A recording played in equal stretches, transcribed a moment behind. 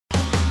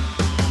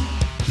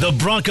The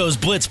Broncos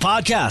Blitz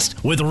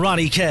Podcast with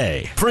Ronnie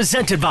K.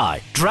 Presented by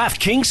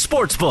DraftKings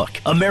Sportsbook,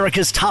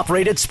 America's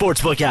top-rated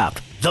sportsbook app.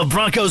 The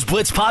Broncos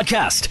Blitz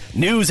Podcast.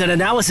 News and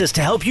analysis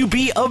to help you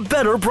be a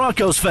better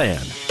Broncos fan.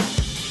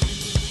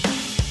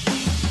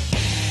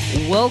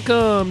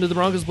 Welcome to the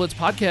Broncos Blitz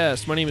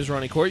Podcast. My name is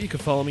Ronnie Court. You can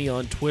follow me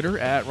on Twitter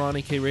at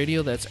Ronnie K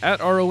Radio. That's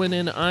at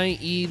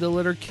RONNIE, the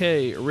letter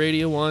K,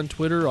 Radio on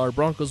Twitter. Our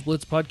Broncos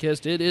Blitz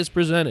Podcast, it is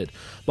presented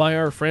by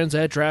our friends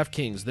at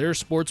DraftKings, their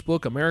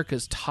sportsbook,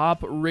 America's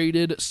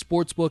top-rated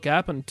sportsbook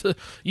app. And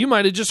you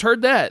might have just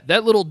heard that.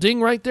 That little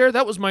ding right there,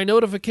 that was my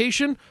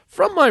notification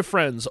from my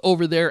friends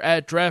over there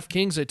at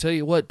DraftKings. I tell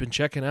you what, been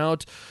checking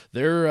out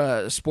their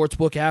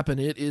sportsbook app,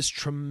 and it is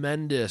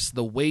tremendous.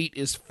 The wait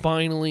is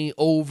finally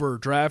over.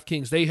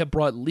 DraftKings, they have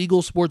brought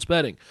legal sports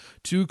betting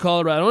to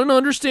Colorado, and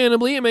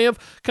understandably, it may have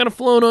kind of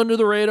flown under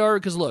the radar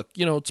because, look,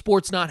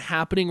 sport's not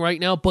happening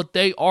right now, but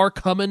they are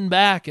coming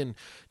back, and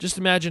just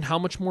imagine how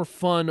much more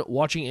fun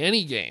watching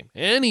any game,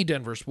 any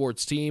Denver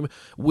sports team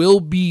will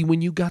be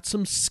when you got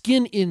some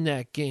skin in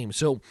that game.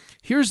 So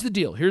here's the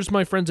deal. Here's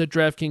my friends at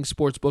DraftKings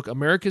Sportsbook,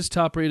 America's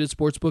top-rated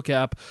sportsbook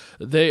app.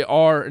 They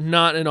are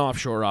not an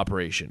offshore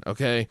operation,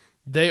 okay?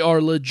 They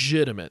are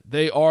legitimate.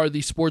 They are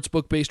the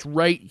sportsbook based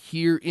right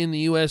here in the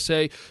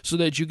USA so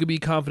that you can be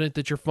confident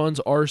that your funds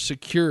are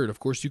secured. Of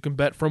course, you can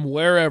bet from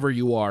wherever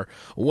you are,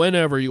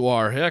 whenever you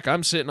are. Heck,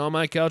 I'm sitting on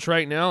my couch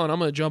right now, and I'm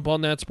going to jump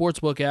on that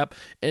sportsbook app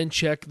and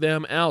check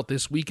them out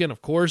this weekend.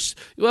 Of course,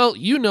 well,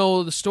 you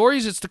know the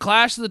stories. It's the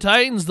Clash of the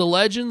Titans, the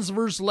legends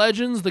versus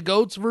legends, the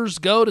goats versus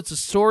goat. It's a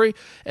story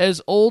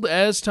as old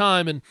as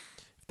time, and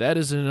that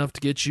isn't enough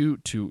to get you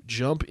to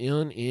jump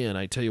in.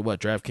 I tell you what,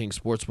 DraftKings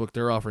Sportsbook,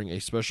 they're offering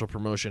a special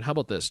promotion. How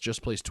about this?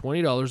 Just place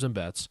 $20 in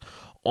bets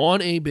on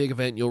a big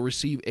event. You'll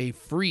receive a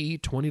free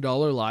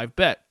 $20 live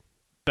bet.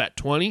 Bet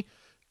 20,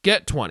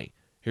 get 20.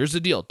 Here's the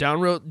deal.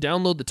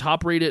 Download the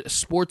top-rated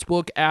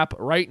sportsbook app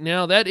right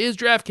now. That is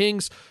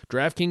DraftKings.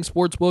 DraftKings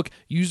Sportsbook.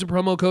 Use the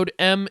promo code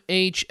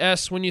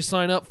MHS when you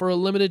sign up for a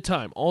limited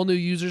time. All new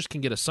users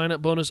can get a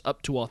sign-up bonus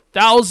up to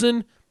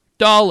 $1,000.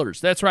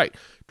 That's right.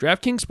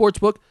 DraftKings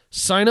Sportsbook,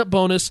 sign-up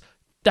bonus,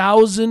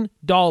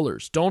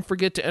 $1,000. Don't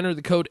forget to enter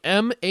the code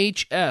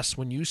MHS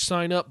when you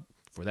sign up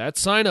for that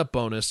sign-up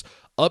bonus,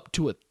 up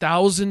to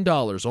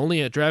 $1,000.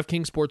 Only at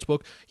DraftKings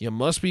Sportsbook. You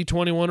must be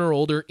 21 or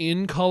older,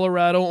 in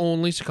Colorado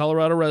only, so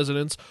Colorado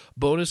residents.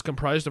 Bonus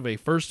comprised of a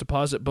first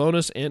deposit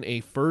bonus and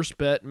a first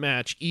bet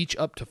match, each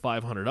up to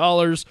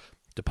 $500.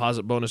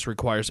 Deposit bonus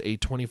requires a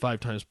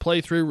 25 times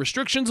playthrough.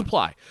 Restrictions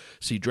apply.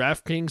 See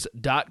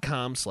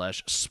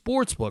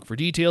DraftKings.com/sportsbook for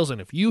details. And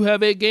if you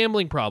have a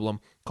gambling problem,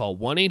 call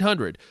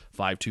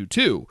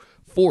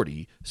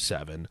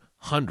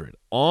 1-800-522-4700.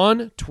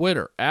 On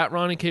Twitter, at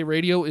Ronnie K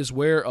Radio is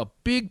where a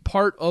big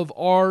part of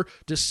our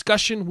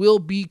discussion will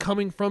be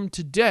coming from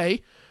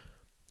today.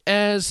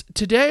 As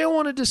today I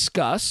want to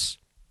discuss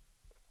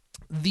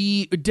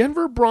the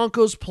Denver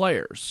Broncos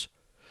players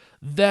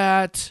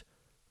that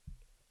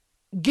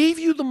gave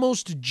you the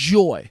most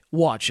joy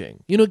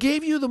watching,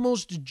 gave you the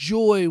most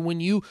joy when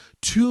you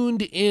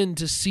tuned in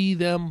to see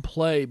them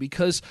play,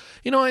 because,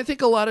 I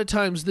think a lot of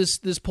times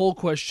this poll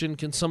question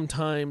can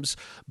sometimes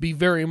be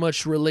very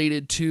much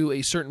related to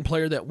a certain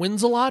player that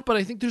wins a lot, but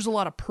I think there's a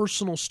lot of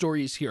personal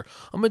stories here.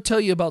 I'm going to tell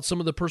you about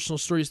some of the personal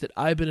stories that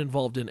I've been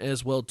involved in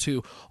as well,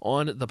 too,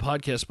 on the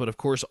podcast, but of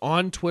course,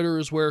 on Twitter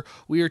is where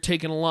we are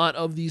taking a lot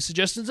of these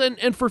suggestions,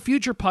 and for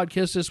future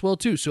podcasts as well,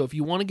 too. So if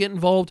you want to get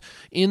involved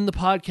in the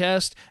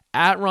podcast,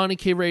 at Ronnie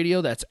K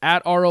Radio, that's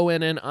at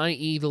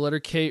RONNIE, the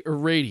letter K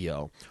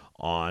Radio,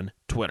 on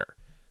Twitter.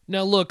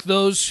 Now, look,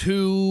 those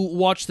who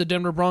watched the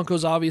Denver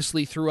Broncos,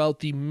 obviously, throughout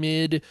the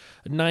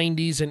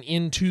mid-'90s and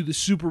into the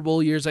Super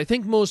Bowl years, I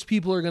think most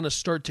people are going to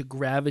start to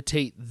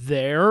gravitate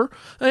there.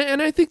 And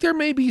I think there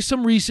may be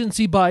some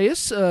recency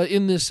bias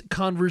in this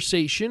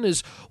conversation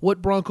as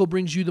what Bronco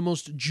brings you the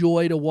most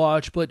joy to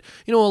watch. But,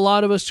 a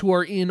lot of us who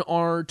are in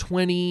our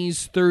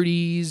 20s,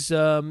 30s,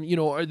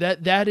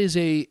 that is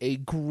a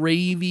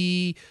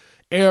gravy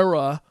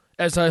era,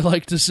 as I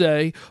like to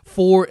say,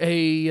 for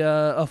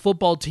a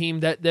football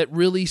team that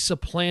really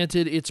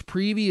supplanted its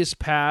previous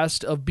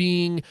past of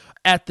being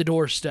at the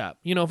doorstep.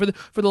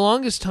 For the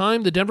longest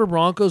time, the Denver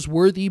Broncos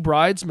were the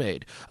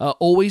bridesmaid,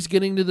 always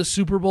getting to the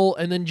Super Bowl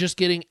and then just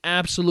getting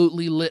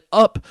absolutely lit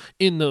up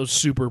in those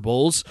Super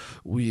Bowls.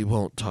 We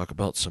won't talk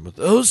about some of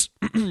those,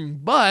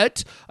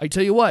 but I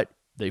tell you what,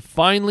 they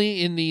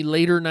finally, in the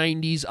later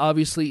 90s,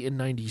 obviously in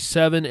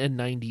 97 and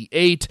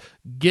 98,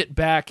 get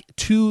back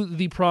to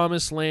the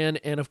promised land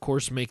and, of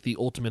course, make the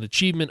ultimate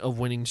achievement of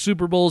winning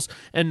Super Bowls.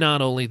 And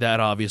not only that,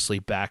 obviously,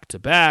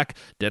 back-to-back.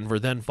 Denver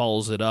then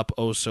follows it up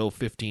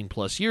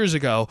 15-plus years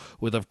ago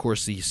with, of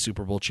course, the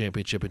Super Bowl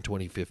championship in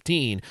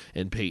 2015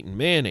 and Peyton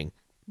Manning.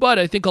 But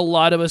I think a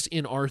lot of us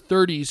in our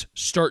 30s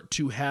start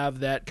to have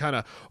that kind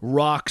of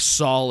rock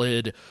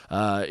solid,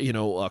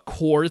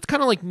 core. It's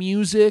kind of like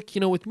music.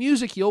 With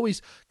music, you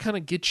always kind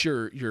of get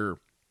your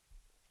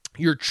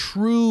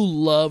true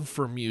love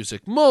for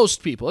music.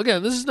 Most people,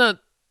 again, this is not,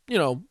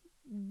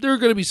 there are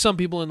going to be some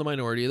people in the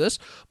minority of this,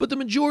 but the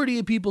majority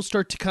of people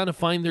start to kind of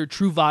find their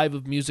true vibe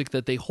of music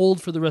that they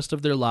hold for the rest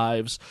of their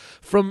lives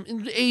from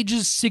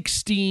ages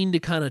 16 to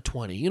kind of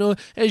 20. You know,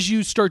 as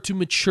you start to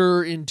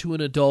mature into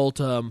an adult,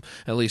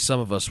 at least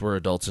some of us were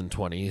adults in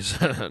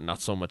 20s.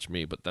 Not so much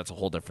me, but that's a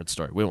whole different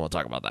story. We won't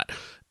talk about that.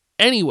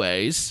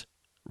 Anyways,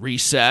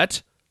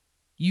 reset.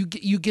 You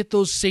get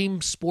those same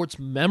sports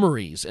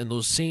memories and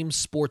those same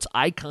sports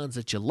icons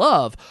that you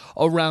love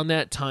around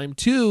that time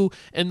too.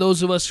 And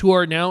those of us who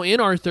are now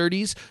in our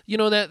 30s, you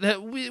know,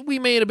 that we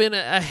may have been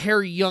a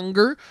hair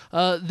younger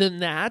than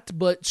that,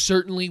 but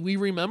certainly we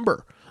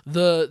remember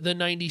the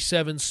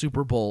 97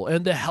 Super Bowl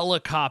and the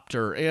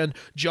helicopter and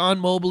John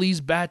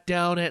Mobley's bat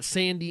down at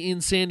San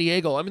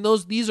Diego. I mean,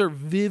 these are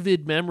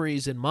vivid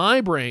memories in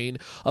my brain,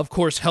 of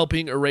course,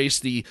 helping erase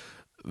the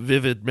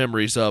vivid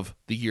memories of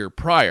the year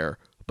prior.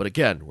 But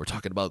again, we're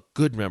talking about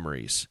good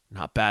memories,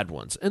 not bad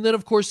ones. And then,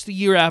 of course, the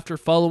year after,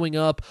 following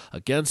up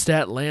against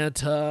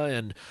Atlanta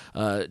and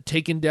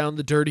taking down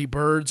the Dirty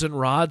Birds and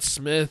Rod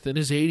Smith and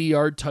his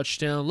 80-yard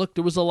touchdown. Look,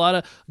 there was a lot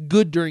of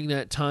good during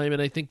that time,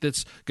 and I think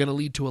that's going to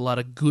lead to a lot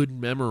of good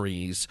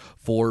memories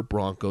for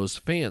Broncos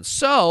fans.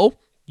 So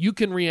you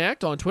can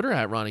react on Twitter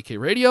at Ronnie K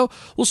Radio.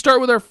 We'll start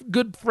with our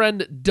good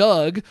friend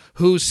Doug,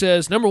 who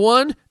says, number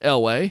 1,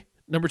 Elway.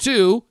 Number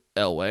 2,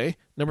 Elway.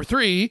 Number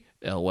 3,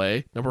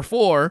 Elway. Number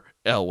 4,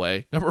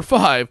 Elway. Number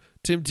 5,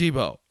 Tim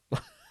Tebow.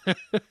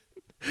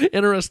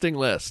 Interesting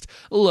list.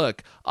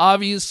 Look,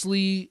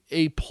 obviously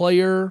a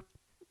player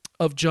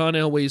of John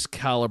Elway's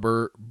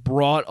caliber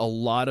brought a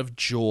lot of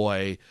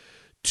joy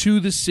to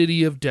the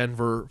city of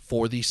Denver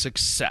for the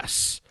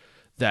success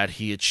that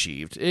he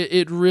achieved.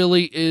 It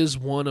really is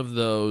one of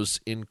those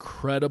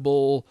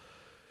incredible,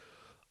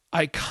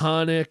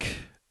 iconic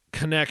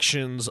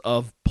connections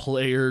of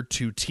player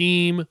to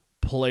team,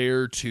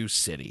 player to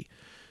city.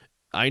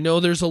 I know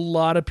there's a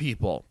lot of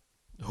people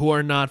who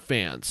are not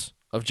fans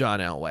of John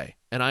Elway,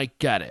 and I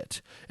get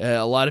it.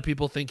 A lot of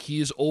people think he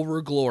is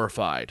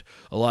over-glorified.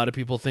 A lot of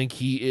people think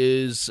he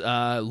is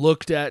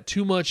looked at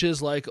too much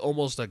as like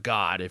almost a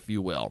god, if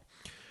you will.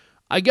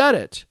 I get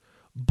it.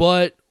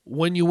 But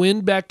when you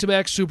win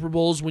back-to-back Super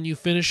Bowls, when you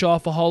finish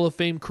off a Hall of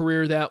Fame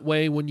career that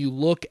way, when you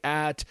look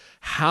at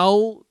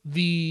how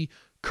the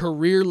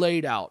career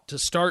laid out to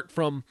start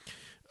from,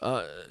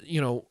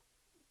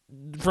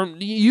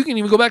 you can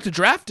even go back to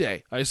draft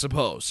day, I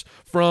suppose,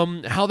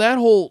 from how that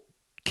whole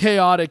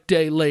chaotic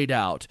day laid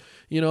out,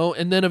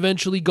 and then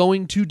eventually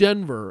going to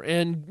Denver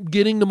and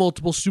getting to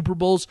multiple Super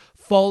Bowls,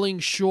 falling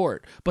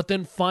short, but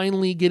then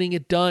finally getting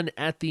it done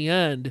at the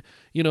end,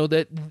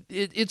 that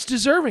it's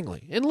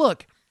deservingly. And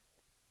look,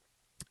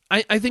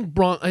 I think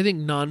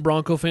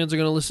non-Bronco fans are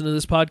going to listen to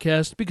this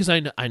podcast because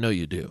I know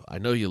you do. I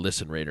know you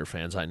listen, Raider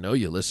fans. I know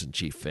you listen,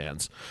 Chief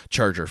fans,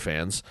 Charger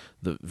fans,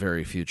 the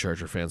very few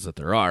Charger fans that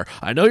there are.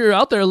 I know you're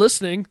out there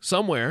listening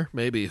somewhere,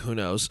 maybe, who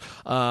knows.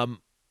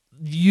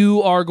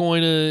 You are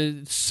going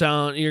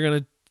to you're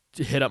going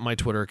to hit up my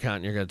Twitter account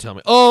and you're going to tell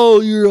me,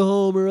 oh, you're a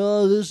homer,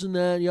 oh, this and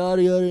that,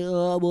 yada,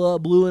 yada, blah,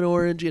 blue and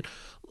orange.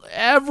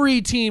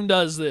 Every team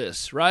does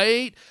this,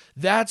 right?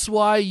 That's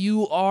why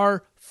you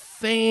are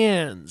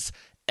fans.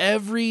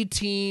 Every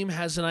team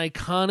has an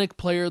iconic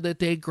player that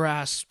they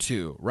grasp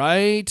to,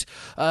 right?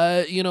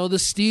 The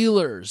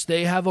Steelers,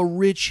 they have a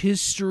rich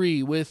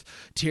history with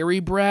Terry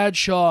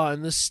Bradshaw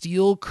and the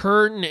Steel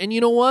Curtain. And you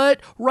know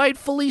what?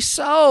 Rightfully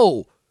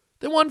so.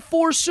 They won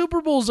 4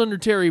 Super Bowls under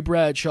Terry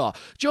Bradshaw.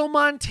 Joe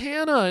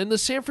Montana and the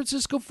San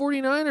Francisco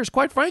 49ers.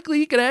 Quite frankly,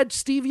 you could add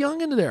Steve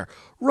Young into there.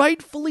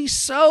 Rightfully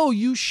so.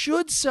 You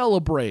should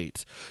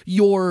celebrate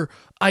your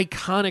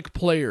iconic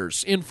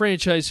players in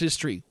franchise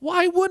history.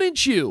 Why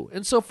wouldn't you?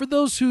 And so for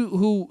those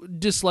who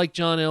dislike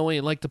John Elway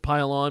and like to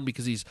pile on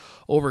because he's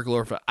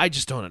over-glorified, I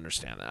just don't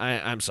understand that.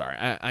 I'm sorry.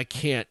 I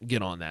can't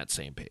get on that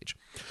same page.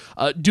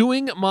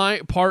 Doing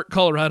my part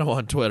Colorado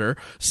on Twitter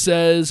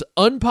says,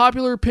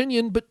 unpopular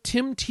opinion, but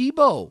Tim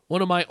Tebow,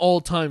 one of my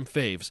all-time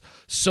faves.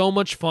 So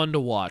much fun to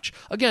watch.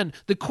 Again,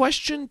 the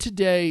question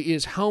today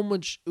is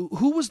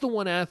who was the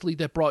one athlete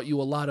that brought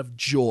you a lot of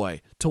joy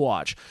to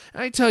watch?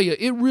 And I tell you,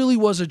 it really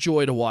was a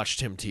joy to watch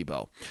Tim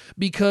Tebow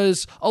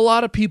because a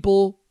lot of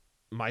people,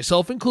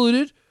 myself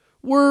included,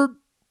 were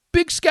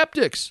big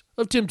skeptics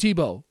of Tim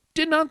Tebow.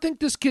 Did not think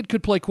this kid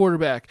could play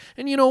quarterback.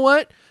 And you know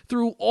what?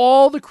 Through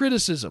all the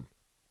criticism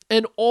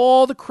and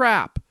all the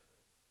crap,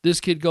 this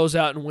kid goes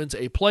out and wins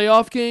a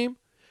playoff game,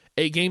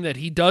 a game that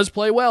he does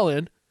play well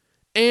in,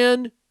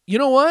 and you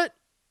know what?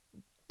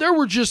 There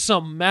were just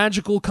some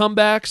magical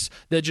comebacks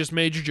that just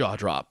made your jaw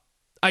drop.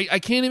 I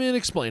can't even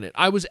explain it.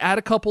 I was at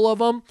a couple of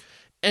them,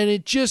 and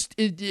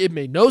it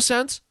made no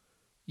sense.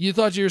 You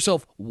thought to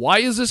yourself, why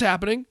is this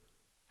happening?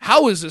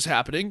 How is this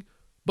happening?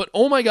 But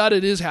oh my God,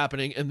 it is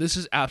happening, and this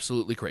is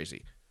absolutely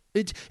crazy.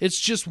 It's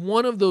just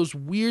one of those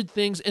weird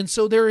things, and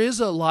so there is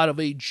a lot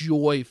of a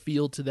joy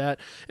feel to that,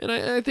 and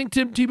I think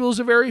Tim Tebow is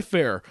a very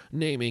fair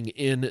naming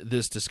in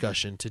this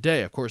discussion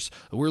today. Of course,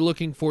 we're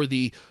looking for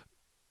the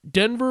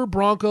Denver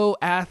Bronco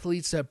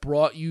athletes that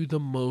brought you the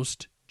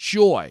most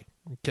joy.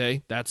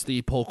 Okay, that's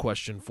the poll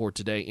question for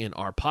today in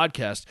our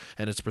podcast,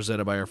 and it's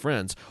presented by our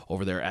friends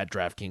over there at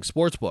DraftKings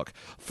Sportsbook.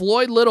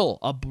 Floyd Little,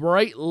 a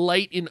bright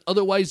light in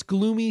otherwise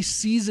gloomy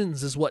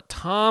seasons, is what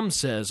Tom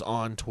says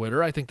on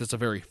Twitter. I think that's a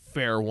very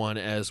fair one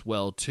as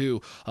well,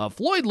 too.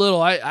 Floyd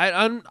Little,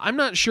 I'm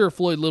not sure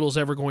Floyd Little's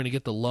ever going to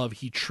get the love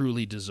he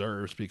truly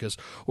deserves, because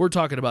we're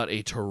talking about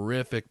a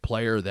terrific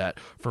player that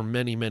for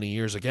many, many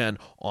years, again,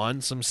 on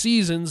some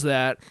seasons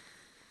that,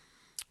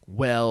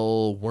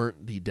 well,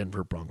 weren't the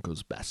Denver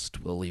Broncos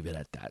best. We'll leave it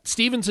at that.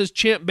 Steven says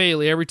Champ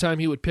Bailey, every time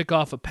he would pick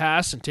off a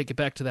pass and take it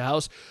back to the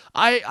house.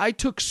 I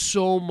took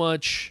so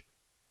much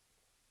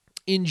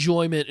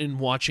enjoyment in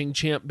watching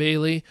Champ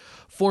Bailey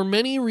for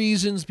many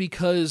reasons,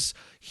 because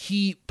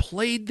he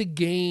played the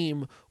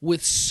game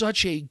with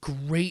such a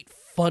great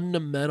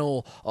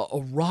fundamental,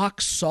 a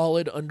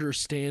rock-solid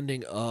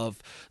understanding of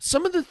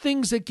some of the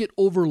things that get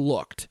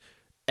overlooked.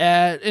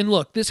 And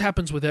look, this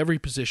happens with every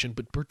position,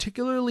 but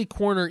particularly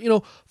corner,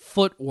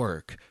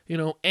 footwork,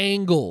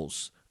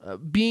 angles,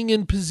 being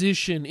in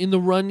position in the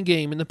run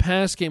game, in the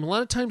pass game. A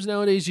lot of times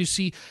nowadays you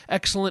see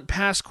excellent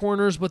pass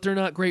corners, but they're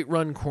not great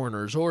run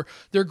corners, or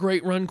they're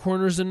great run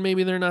corners and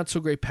maybe they're not so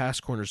great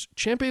pass corners.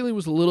 Champ Bailey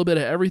was a little bit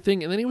of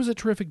everything, and then he was a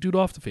terrific dude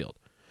off the field.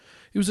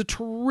 He was a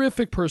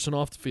terrific person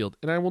off the field,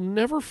 and I will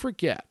never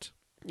forget,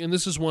 and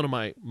this is one of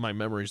my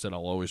memories that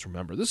I'll always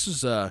remember. This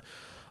is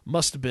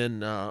must have been,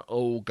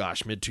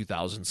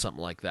 mid-2000s,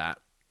 something like that.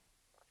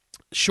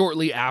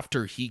 Shortly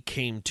after he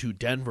came to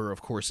Denver,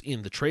 of course,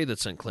 in the trade that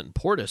sent Clinton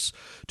Portis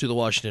to the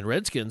Washington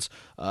Redskins,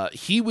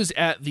 he was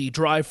at the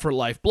Drive for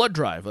Life blood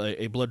drive,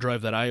 a blood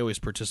drive that I always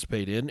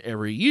participate in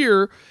every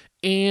year.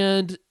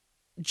 And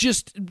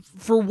just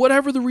for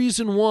whatever the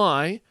reason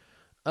why,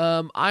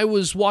 I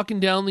was walking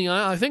down the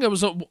aisle. I think I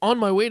was on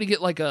my way to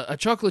get like a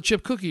chocolate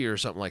chip cookie or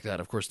something like that.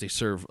 Of course, they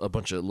serve a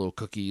bunch of little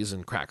cookies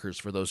and crackers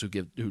for those who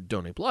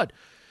donate blood.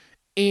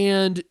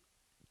 And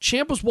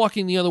Champ was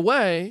walking the other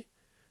way,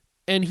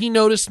 and he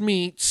noticed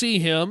me see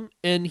him,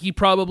 and he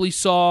probably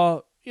saw,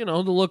 the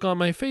look on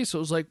my face. It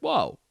was like,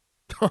 whoa,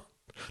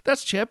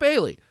 that's Champ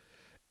Bailey.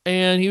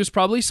 And he was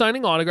probably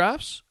signing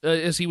autographs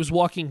as he was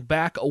walking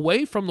back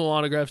away from the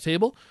autograph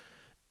table,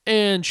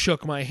 and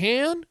shook my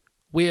hand.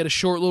 We had a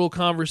short little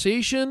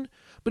conversation,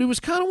 but it was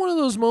kind of one of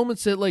those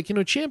moments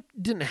that, Champ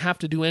didn't have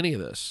to do any of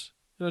this.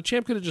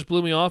 Champ could have just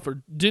blew me off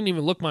or didn't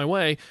even look my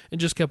way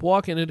and just kept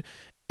walking.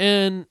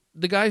 And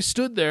the guy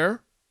stood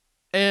there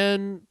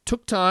and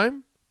took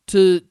time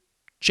to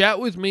chat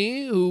with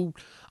me, who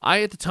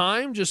I, at the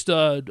time, just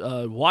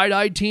a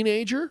wide-eyed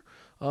teenager,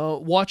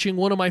 watching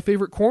one of my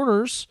favorite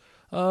corners,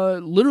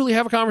 literally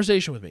have a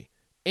conversation with me.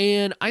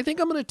 And I think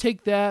I'm going to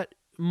take that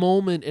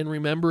moment and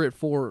remember it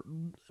for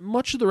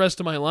much of the rest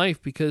of my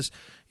life, because,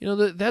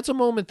 that's a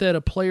moment that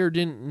a player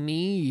didn't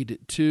need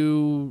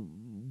to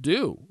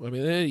do. I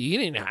mean, he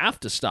didn't have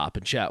to stop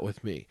and chat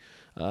with me.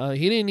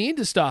 He didn't need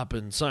to stop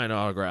and sign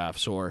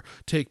autographs or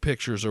take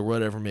pictures or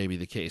whatever may be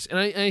the case. And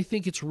I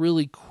think it's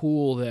really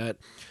cool that,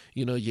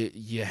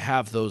 you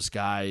have those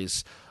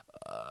guys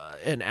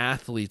and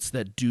athletes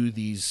that do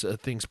these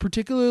things,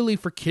 particularly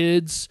for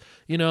kids,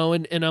 and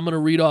I'm going to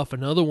read off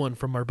another one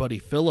from our buddy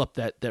Philip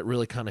that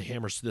really kind of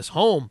hammers this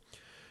home.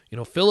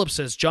 Philip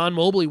says, John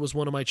Mobley was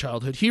one of my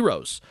childhood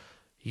heroes.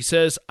 He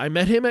says, I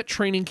met him at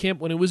training camp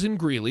when it was in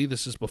Greeley.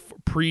 This is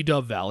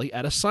pre-Dove Valley,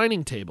 at a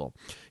signing table.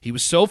 He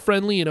was so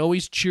friendly and I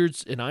always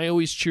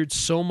cheered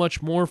so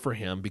much more for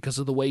him because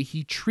of the way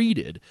he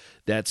treated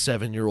that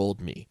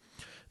 7-year-old me.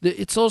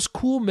 It's those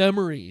cool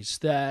memories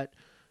that,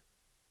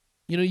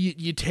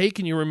 you take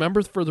and you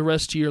remember for the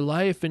rest of your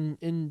life.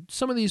 And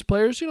some of these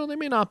players, they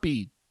may not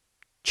be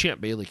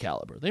Champ Bailey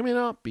caliber. They may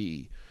not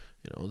be,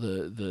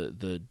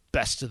 the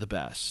best of the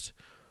best.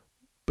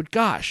 But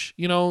gosh,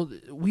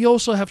 we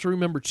also have to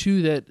remember,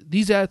 too, that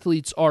these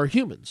athletes are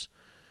humans.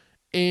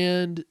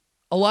 And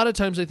a lot of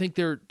times I think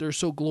they're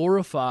so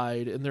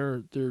glorified and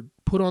they're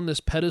put on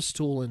this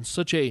pedestal in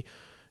such a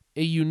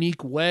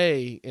unique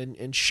way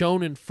and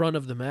shown in front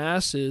of the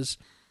masses.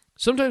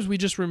 Sometimes we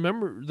just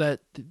remember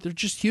that they're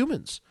just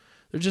humans.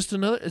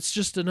 It's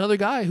just another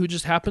guy who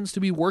just happens to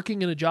be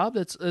working in a job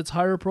that's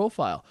higher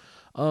profile.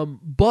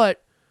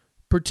 But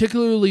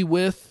particularly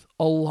with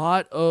a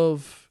lot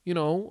of,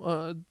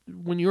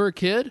 when you're a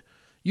kid,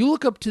 you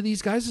look up to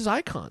these guys as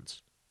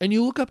icons and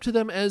you look up to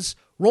them as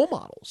role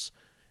models.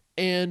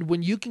 And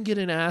when you can get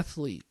an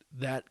athlete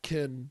that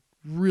can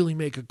really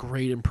make a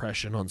great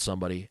impression on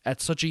somebody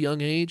at such a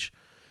young age,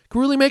 can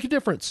really make a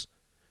difference.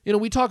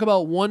 We talk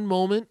about one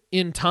moment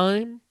in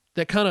time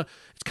that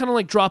it's kind of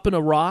like dropping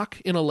a rock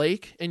in a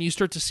lake and you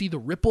start to see the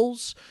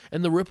ripples,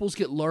 and the ripples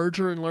get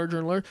larger and larger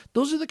and larger.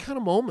 Those are the kind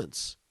of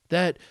moments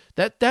that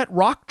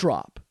rock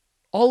drop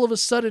all of a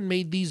sudden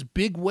made these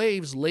big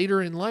waves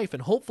later in life.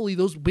 And hopefully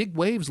those big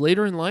waves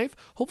later in life,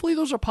 hopefully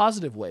those are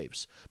positive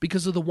waves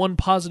because of the one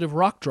positive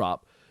rock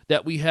drop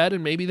that we had.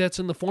 And maybe that's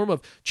in the form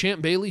of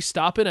Champ Bailey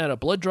stopping at a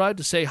blood drive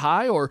to say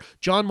hi, or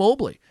John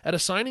Mobley at a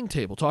signing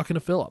table talking to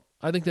Phillip.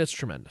 I think that's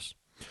tremendous.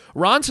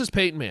 Ron says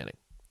Peyton Manning.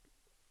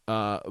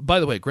 By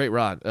the way,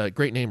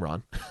 great name,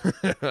 Ron.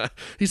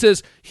 He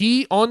says,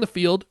 he on the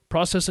field,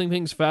 processing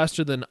things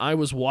faster than I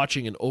was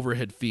watching an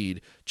overhead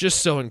feed.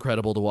 Just so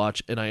incredible to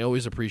watch, and I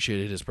always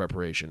appreciated his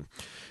preparation.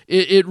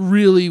 It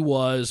really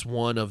was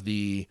one of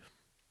the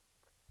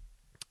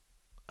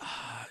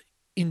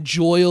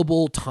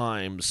enjoyable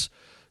times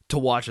to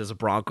watch as a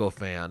Bronco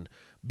fan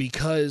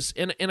because,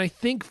 and I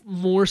think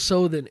more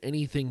so than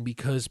anything,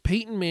 because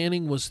Peyton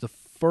Manning was the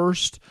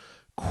first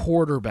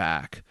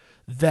quarterback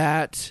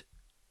that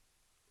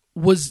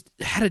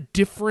had a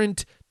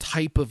different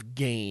type of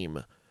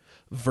game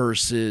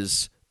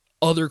versus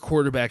other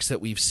quarterbacks that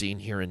we've seen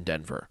here in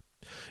Denver.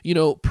 You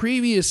know,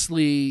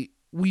 previously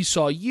we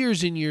saw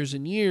years and years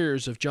and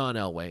years of John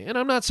Elway, and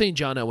I'm not saying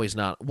John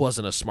Elway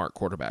wasn't a smart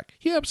quarterback.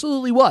 He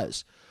absolutely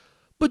was.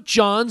 But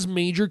John's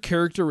major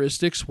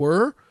characteristics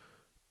were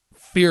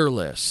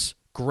fearless,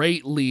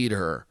 great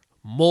leader,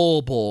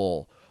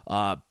 mobile,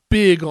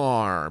 big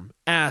arm,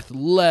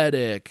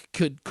 athletic,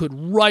 could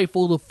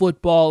rifle the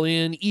football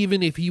in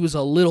even if he was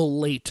a little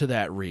late to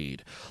that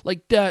read.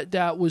 Like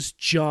that was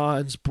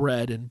John's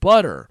bread and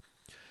butter.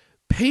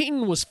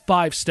 Peyton was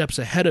 5 steps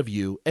ahead of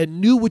you and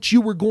knew what you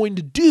were going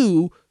to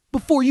do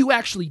before you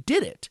actually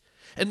did it.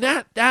 And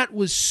that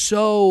was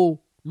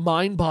so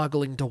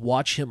mind-boggling to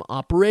watch him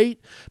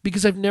operate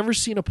because I've never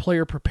seen a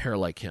player prepare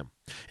like him.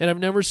 And I've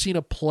never seen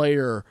a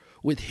player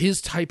with his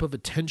type of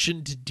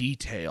attention to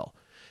detail.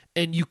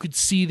 And you could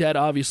see that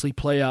obviously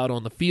play out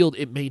on the field.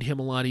 It made him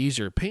a lot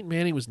easier. Peyton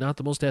Manning was not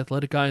the most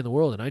athletic guy in the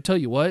world. And I tell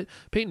you what,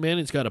 Peyton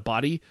Manning's got a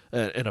body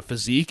and a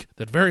physique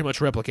that very much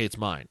replicates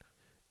mine.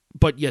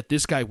 But yet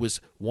this guy was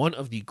one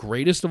of the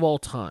greatest of all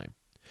time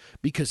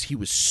because he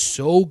was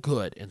so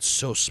good and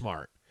so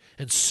smart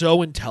and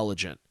so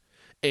intelligent.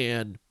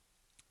 And,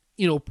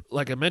 you know,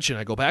 like I mentioned,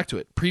 I go back to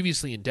it.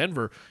 Previously in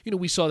Denver, you know,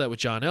 we saw that with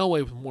John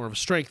Elway with more of a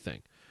strength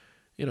thing.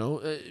 You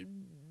know,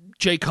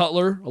 Jay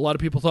Cutler, a lot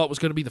of people thought was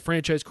going to be the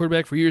franchise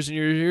quarterback for years and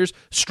years and years.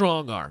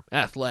 Strong arm,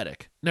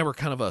 athletic, never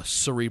kind of a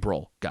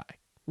cerebral guy.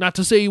 Not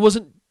to say he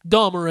wasn't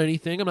dumb or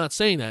anything. I'm not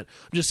saying that.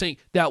 I'm just saying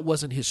that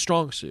wasn't his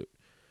strong suit.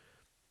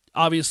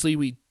 Obviously,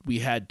 we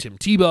had Tim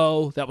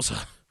Tebow. That was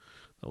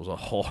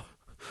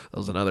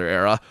another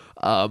era.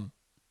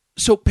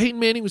 So Peyton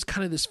Manning was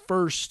kind of this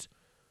first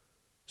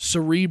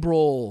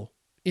cerebral,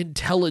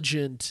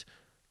 intelligent,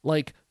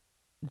 like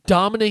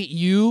dominate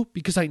you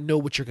because I know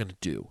what you're going to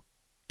do.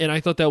 And I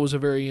thought that was a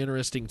very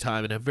interesting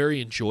time and a very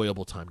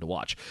enjoyable time to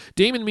watch.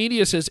 Damon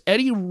Media says,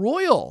 Eddie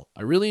Royal.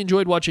 I really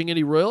enjoyed watching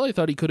Eddie Royal. I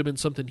thought he could have been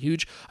something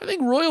huge. I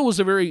think Royal was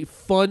a very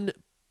fun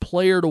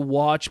player to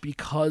watch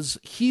because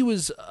he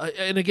was,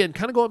 and again,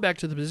 kind of going back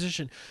to the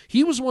position,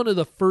 he was one of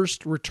the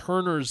first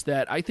returners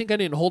that I think I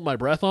didn't hold my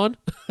breath on.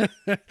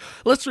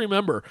 Let's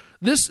remember,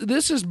 this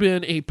has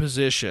been a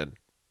position.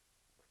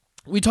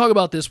 We talk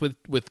about this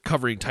with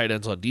covering tight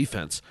ends on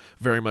defense,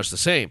 very much the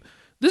same.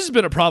 This has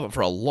been a problem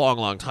for a long,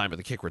 long time at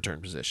the kick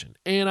return position.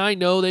 And I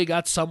know they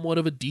got somewhat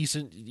of a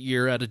decent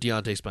year out of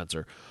Deontay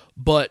Spencer.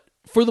 But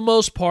for the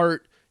most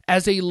part,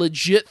 as a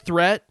legit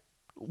threat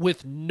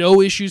with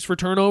no issues for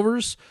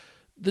turnovers,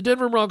 the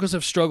Denver Broncos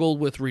have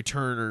struggled with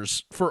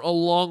returners for a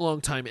long,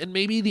 long time. And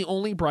maybe the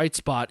only bright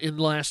spot in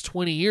the last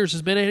 20 years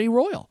has been Eddie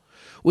Royal,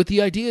 with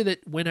the idea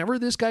that whenever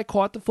this guy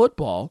caught the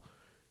football,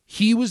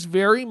 he was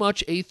very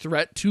much a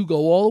threat to go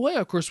all the way.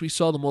 Of course, we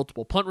saw the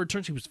multiple punt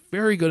returns. He was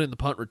very good in the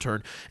punt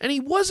return. And he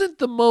wasn't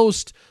the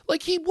most,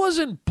 like, he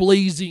wasn't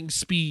blazing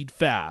speed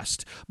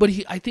fast. But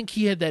I think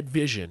he had that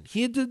vision.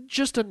 He had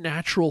just a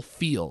natural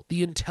feel,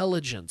 the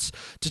intelligence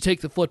to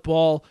take the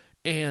football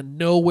and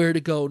know where to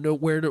go,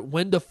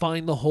 when to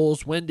find the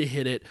holes, when to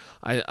hit it.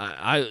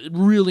 I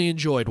really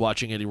enjoyed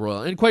watching Eddie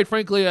Royal. And quite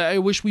frankly, I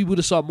wish we would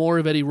have saw more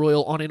of Eddie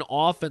Royal on an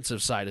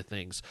offensive side of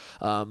things.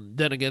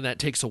 Then again, that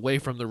takes away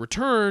from the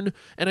return,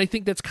 and I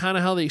think that's kind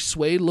of how they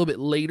swayed a little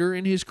bit later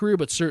in his career.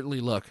 But certainly,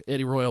 look,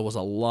 Eddie Royal was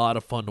a lot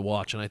of fun to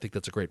watch, and I think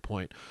that's a great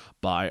point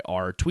by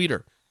our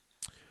tweeter.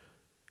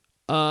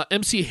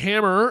 MC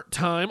Hammer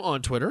Time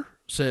on Twitter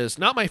says,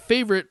 not my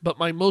favorite, but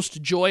my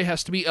most joy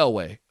has to be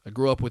Elway. I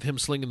grew up with him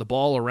slinging the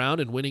ball around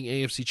and winning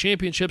AFC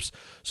championships,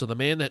 so the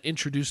man that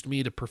introduced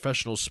me to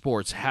professional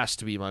sports has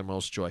to be my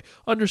most joy.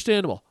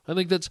 Understandable. I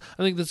think that's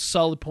a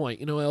solid point.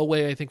 You know,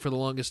 Elway, I think for the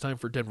longest time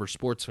for Denver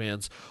sports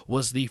fans,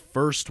 was the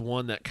first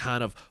one that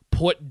kind of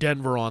put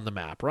Denver on the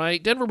map,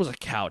 right? Denver was a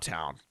cow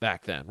town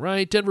back then,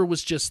 right? Denver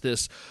was just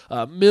this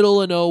middle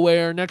of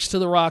nowhere next to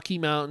the Rocky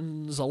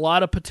Mountains, a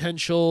lot of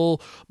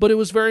potential, but it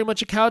was very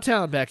much a cow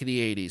town back in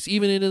the 80s,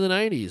 even into the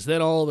 90s.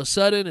 Then all of a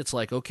sudden, it's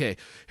like, okay,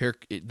 here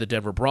the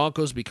Denver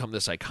Broncos become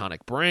this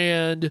iconic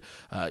brand.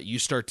 You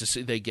start to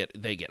see they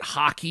get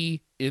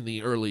hockey in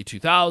the early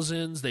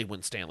 2000s. They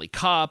win Stanley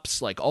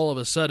Cups. Like all of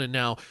a sudden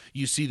now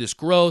you see this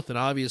growth, and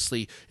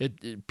obviously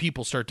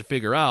people start to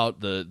figure out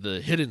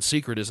the hidden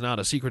secret is not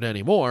a secret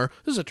anymore.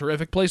 This is a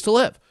terrific place to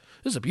live.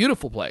 This is a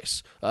beautiful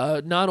place,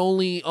 not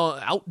only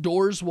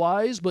outdoors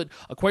wise, but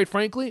quite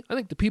frankly, I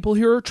think the people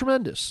here are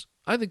tremendous.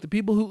 I think the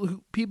people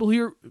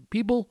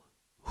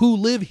who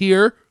live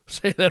here,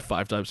 say that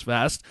 5 times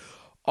fast,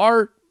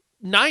 are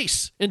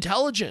nice,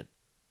 intelligent,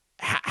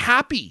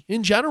 happy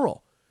in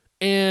general.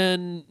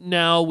 And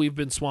now we've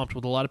been swamped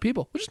with a lot of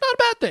people, which is not a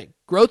bad thing.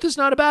 Growth is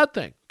not a bad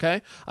thing,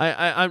 okay?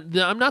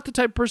 I'm not the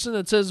type of person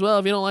that says, well,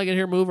 if you don't like it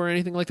here, move or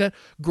anything like that.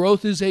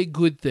 Growth is a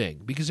good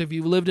thing, because if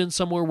you've lived in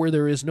somewhere where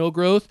there is no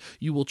growth,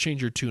 you will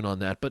change your tune on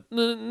that. But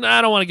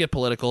I don't want to get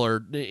political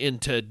or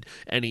into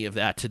any of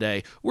that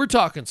today. We're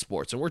talking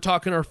sports, and we're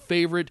talking our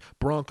favorite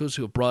Broncos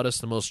who have brought us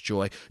the most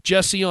joy.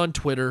 Jesse on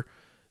Twitter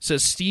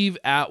says Steve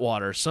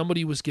Atwater,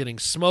 somebody was getting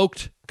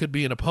smoked. Could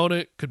be an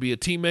opponent, could be a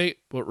teammate,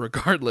 but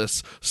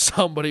regardless,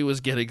 somebody was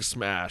getting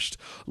smashed.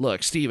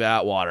 Look, Steve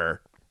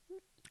Atwater,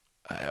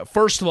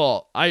 first of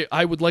all,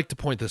 I would like to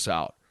point this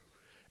out.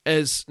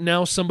 As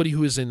now somebody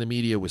who is in the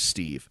media with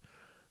Steve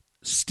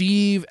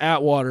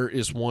Atwater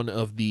is one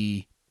of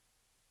the,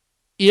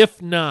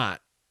 if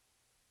not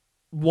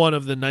one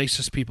of the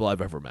nicest people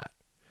I've ever met.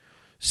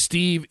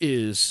 Steve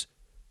is,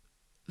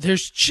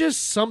 there's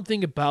just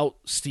something about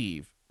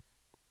Steve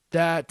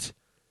that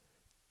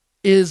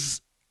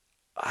is,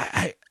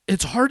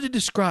 it's hard to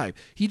describe.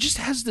 He just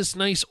has this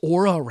nice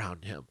aura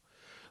around him.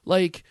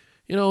 Like,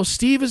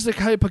 Steve is the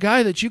type of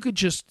guy that you could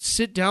just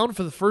sit down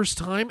for the first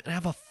time and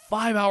have a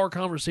 5-hour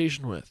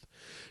conversation with,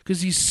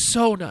 because he's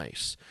so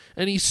nice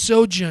and he's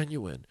so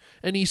genuine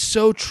and he's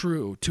so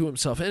true to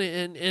himself.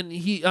 And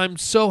I'm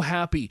so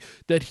happy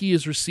that he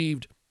has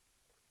received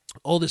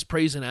all this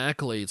praise and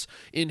accolades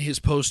in his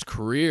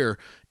post-career.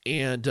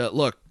 And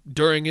look,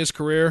 during his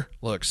career,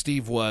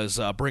 Steve was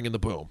bringing the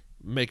boom.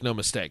 Make no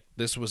mistake,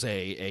 this was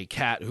a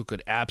cat who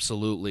could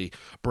absolutely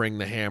bring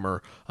the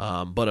hammer.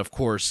 But of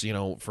course,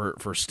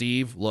 for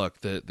Steve,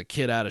 look, the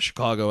kid out of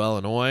Chicago,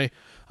 Illinois,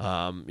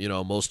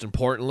 most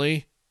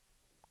importantly,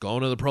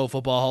 going to the Pro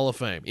Football Hall of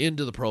Fame,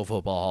 into the Pro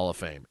Football Hall of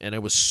Fame. And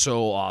it was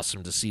so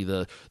awesome to see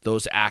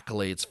those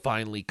accolades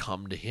finally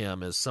come to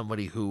him as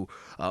somebody who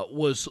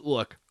was,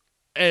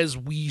 as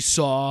we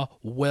saw,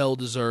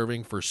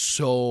 well-deserving for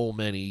so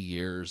many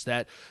years.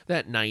 That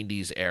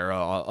 90s era,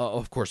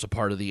 of course, a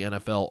part of the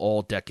NFL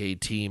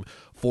all-decade team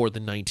for the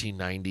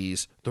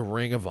 1990s, the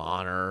Ring of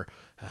Honor,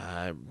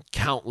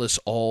 countless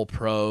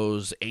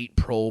All-Pros, 8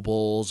 Pro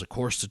Bowls, of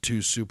course the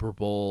 2 Super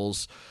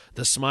Bowls,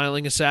 the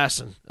Smiling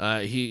Assassin.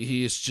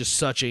 He is just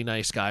such a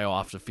nice guy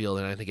off the field,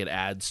 and I think it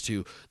adds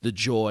to the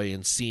joy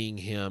in seeing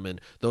him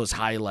and those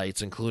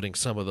highlights, including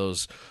some of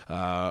those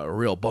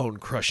real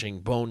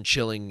bone-crushing,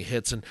 bone-chilling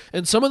hits,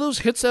 and some of those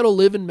hits that'll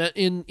live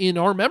in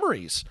our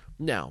memories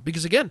now.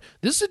 Because, again,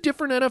 this is a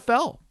different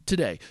NFL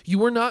today.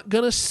 You are not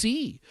going to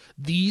see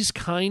these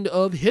kind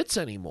of hits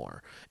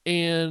anymore.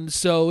 And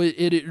so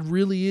it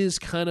really is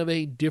kind of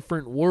a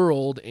different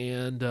world,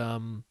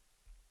 and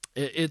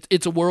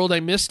it's a world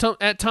I miss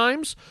at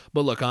times.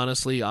 But look,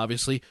 honestly,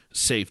 obviously,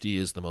 safety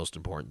is the most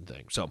important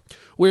thing. So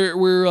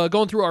we're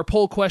going through our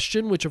poll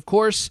question, which, of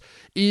course,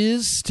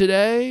 is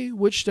today,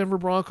 which Denver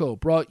Bronco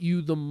brought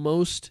you the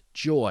most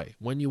joy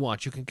when you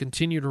watch? You can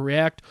continue to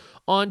react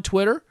on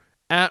Twitter,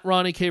 at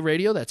Ronnie K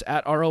Radio. That's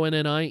at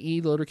RONNIE,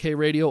 the letter K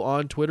Radio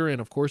on Twitter.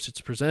 And, of course,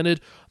 it's presented,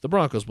 the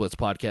Broncos Blitz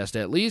podcast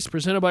at least,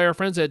 presented by our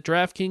friends at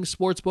DraftKings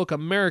Sportsbook,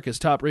 America's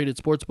top-rated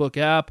sportsbook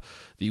app.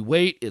 The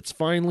wait, it's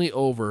finally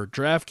over.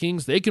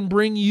 DraftKings, they can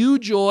bring you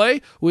joy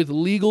with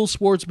legal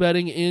sports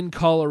betting in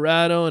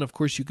Colorado. And, of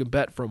course, you can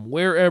bet from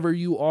wherever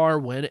you are,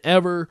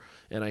 whenever.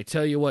 And I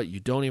tell you what,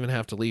 you don't even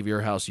have to leave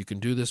your house. You can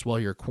do this while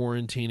you're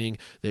quarantining.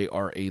 They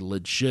are a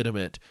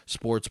legitimate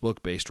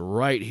sportsbook based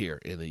right here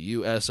in the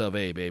U.S. of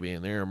A., baby.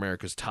 And they're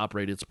America's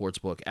top-rated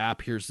sportsbook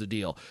app. Here's the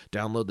deal.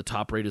 Download the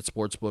top-rated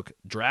sportsbook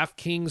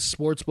DraftKings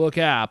Sportsbook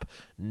app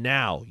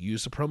now.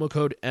 Use the promo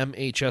code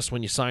MHS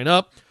when you sign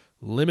up.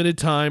 Limited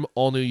time,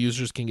 all new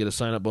users can get a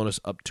sign-up bonus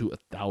up to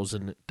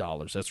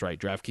 $1,000. That's right,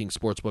 DraftKings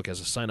Sportsbook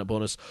has a sign-up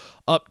bonus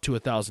up to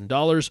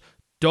 $1,000.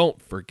 Don't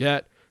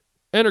forget,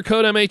 enter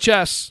code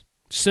MHS.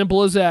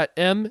 Simple as that.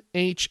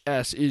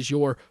 MHS is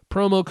your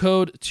promo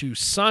code to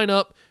sign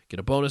up. Get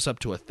a bonus up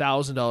to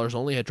 $1,000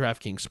 only at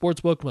DraftKings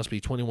Sportsbook. Must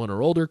be 21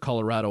 or older.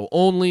 Colorado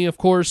only, of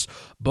course.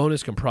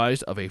 Bonus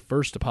comprised of a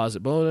first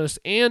deposit bonus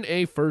and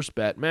a first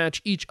bet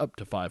match, each up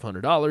to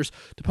 $500.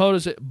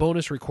 Deposit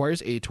bonus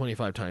requires a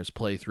 25 times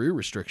playthrough.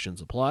 Restrictions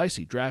apply.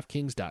 See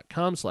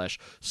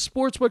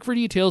DraftKings.com/sportsbook for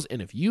details.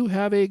 And if you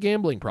have a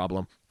gambling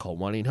problem, call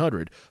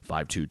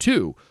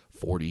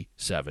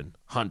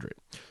 1-800-522-4700.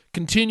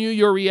 Continue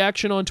your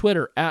reaction on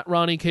Twitter, at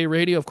Ronnie K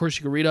Radio. Of course,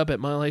 you can read up at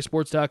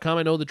milehighsports.com.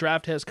 I know the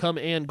draft has come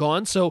and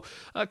gone, so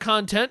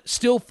content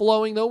still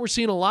flowing, though. We're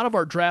seeing a lot of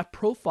our draft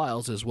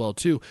profiles as well,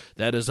 too.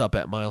 That is up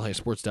at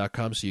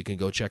milehighsports.com, so you can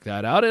go check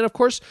that out. And, of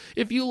course,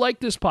 if you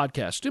like this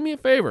podcast, do me a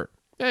favor.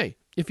 Hey,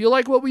 if you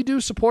like what we do,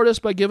 support us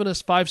by giving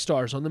us 5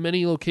 stars on the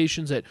many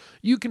locations that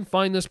you can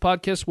find this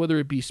podcast, whether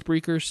it be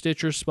Spreaker,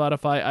 Stitcher,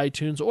 Spotify,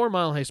 iTunes, or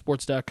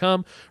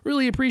milehighsports.com.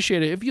 Really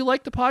appreciate it. If you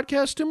like the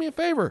podcast, do me a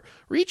favor.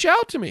 Reach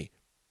out to me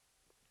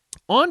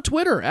on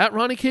Twitter at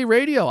Ronnie K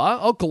Radio.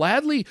 I'll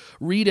gladly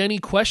read any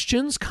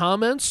questions,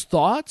 comments,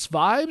 thoughts,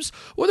 vibes,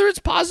 whether it's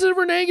positive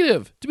or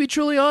negative. To be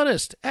truly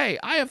honest, hey,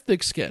 I have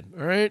thick skin,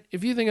 all right?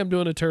 If you think I'm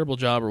doing a terrible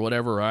job or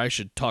whatever, or I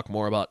should talk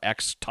more about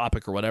X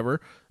topic or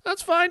whatever,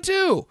 that's fine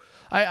too.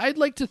 I'd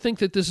like to think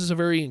that this is a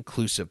very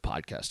inclusive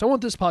podcast. I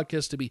want this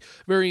podcast to be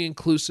very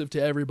inclusive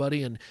to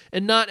everybody and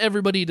not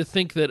everybody to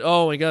think that,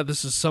 oh my God,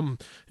 this is some,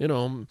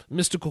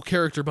 mystical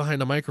character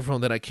behind a microphone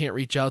that I can't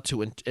reach out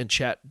to and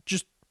chat.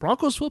 Just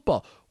Broncos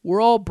football.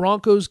 We're all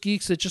Broncos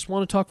geeks that just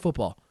want to talk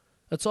football.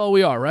 That's all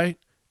we are, right?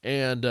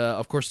 And,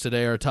 of course,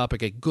 today our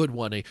topic, a good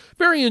one, a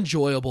very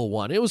enjoyable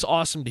one. It was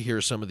awesome to hear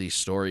some of these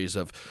stories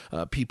of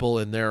people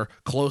and their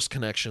close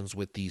connections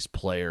with these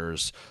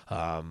players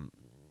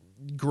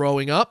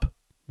growing up.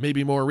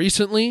 Maybe more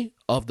recently,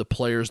 of the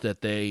players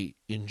that they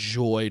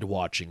enjoyed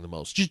watching the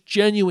most. Just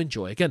genuine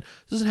joy. Again,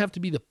 it doesn't have to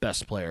be the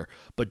best player,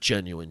 but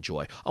genuine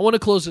joy. I want to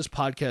close this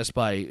podcast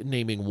by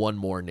naming one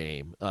more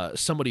name,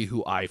 somebody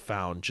who I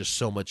found just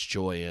so much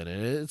joy in,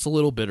 and it's a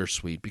little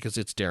bittersweet because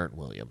it's Darren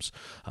Williams.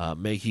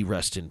 May he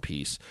rest in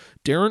peace.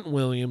 Darren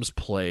Williams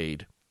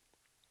played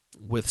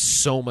with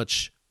so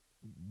much,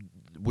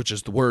 which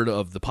is the word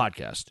of the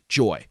podcast,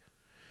 joy.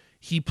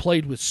 He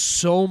played with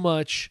so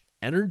much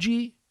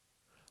energy,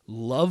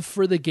 love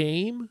for the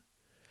game,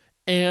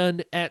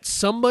 and at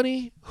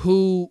somebody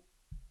who,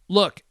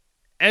 look,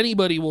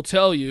 anybody will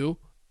tell you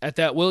at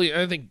that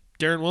I think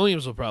Darren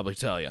Williams will probably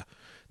tell you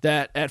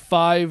that at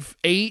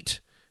 5'8",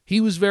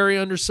 he was very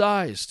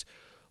undersized,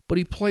 but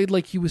he played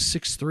like he was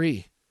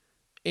 6'3",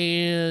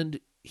 and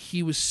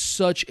he was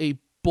such a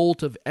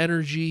bolt of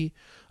energy.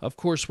 Of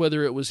course,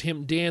 whether it was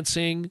him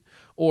dancing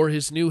or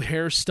his new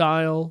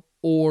hairstyle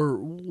or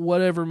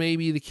whatever may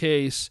be the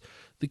case,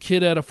 the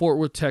kid out of Fort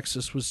Worth,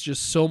 Texas was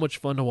just so much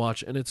fun to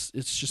watch, and it's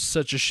just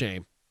such a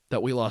shame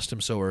that we lost him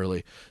so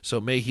early.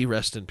 So may he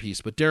rest in peace.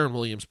 But Darren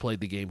Williams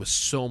played the game with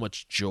so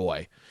much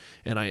joy,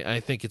 and I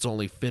think it's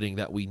only fitting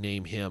that we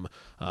name him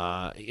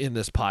in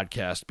this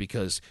podcast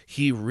because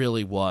he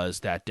really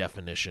was that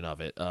definition of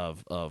it,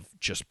 of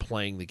just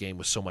playing the game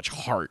with so much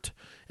heart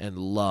and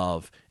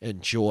love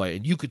and joy,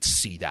 and you could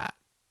see that.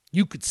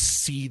 You could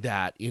see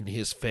that in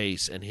his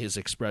face and his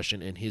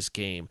expression in his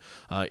game.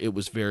 It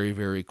was very,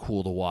 very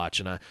cool to watch.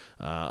 And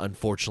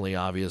unfortunately,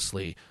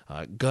 obviously,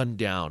 gunned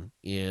down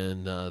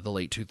in the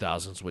late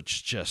 2000s,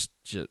 which just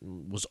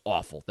was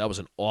awful. That was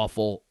an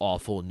awful,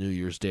 awful New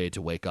Year's Day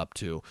to wake up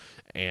to.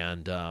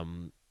 And,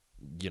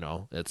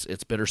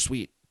 it's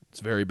bittersweet. It's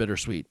very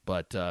bittersweet,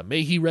 but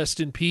may he rest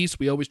in peace.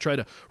 We always try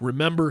to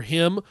remember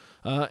him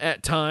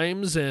at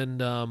times,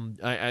 and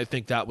I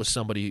think that was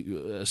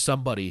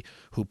somebody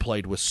who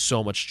played with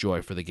so much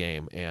joy for the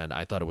game, and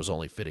I thought it was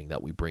only fitting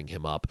that we bring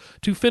him up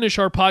to finish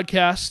our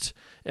podcast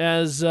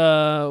as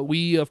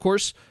we, of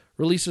course,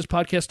 release this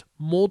podcast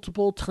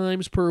multiple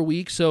times per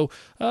week, so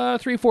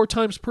 3-4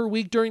 times per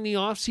week during the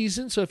off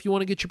season. So if you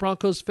want to get your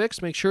Broncos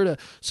fix, make sure to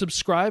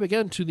subscribe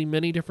again to the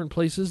many different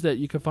places that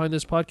you can find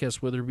this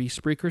podcast, whether it be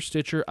Spreaker,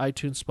 Stitcher,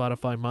 iTunes,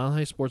 Spotify,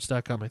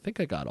 MileHighSports.com. I think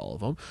I got all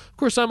of them. Of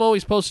course, I'm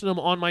always posting them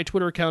on my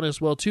Twitter account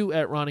as well too,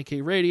 at Ronnie K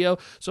Radio.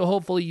 So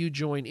hopefully you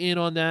join in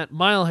on that.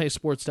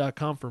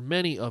 MileHighSports.com for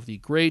many of the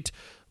great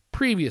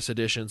previous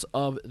editions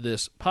of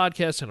this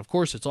podcast. And of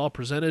course, it's all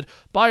presented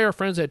by our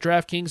friends at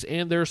DraftKings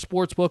and their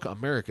Sportsbook,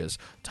 America's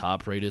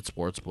top-rated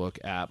sportsbook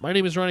app. My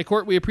name is Ronnie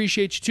Court. We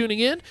appreciate you tuning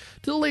in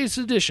to the latest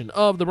edition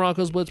of the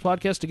Broncos Blitz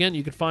podcast. Again,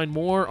 you can find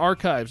more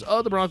archives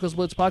of the Broncos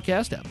Blitz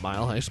podcast at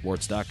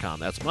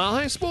MileHighSports.com. That's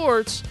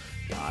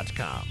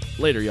MileHighSports.com.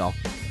 Later, y'all.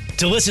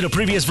 To listen to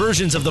previous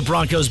versions of the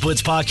Broncos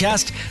Blitz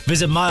podcast,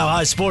 visit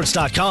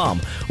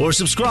MileHighSports.com or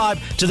subscribe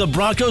to the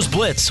Broncos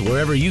Blitz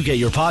wherever you get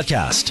your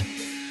podcast.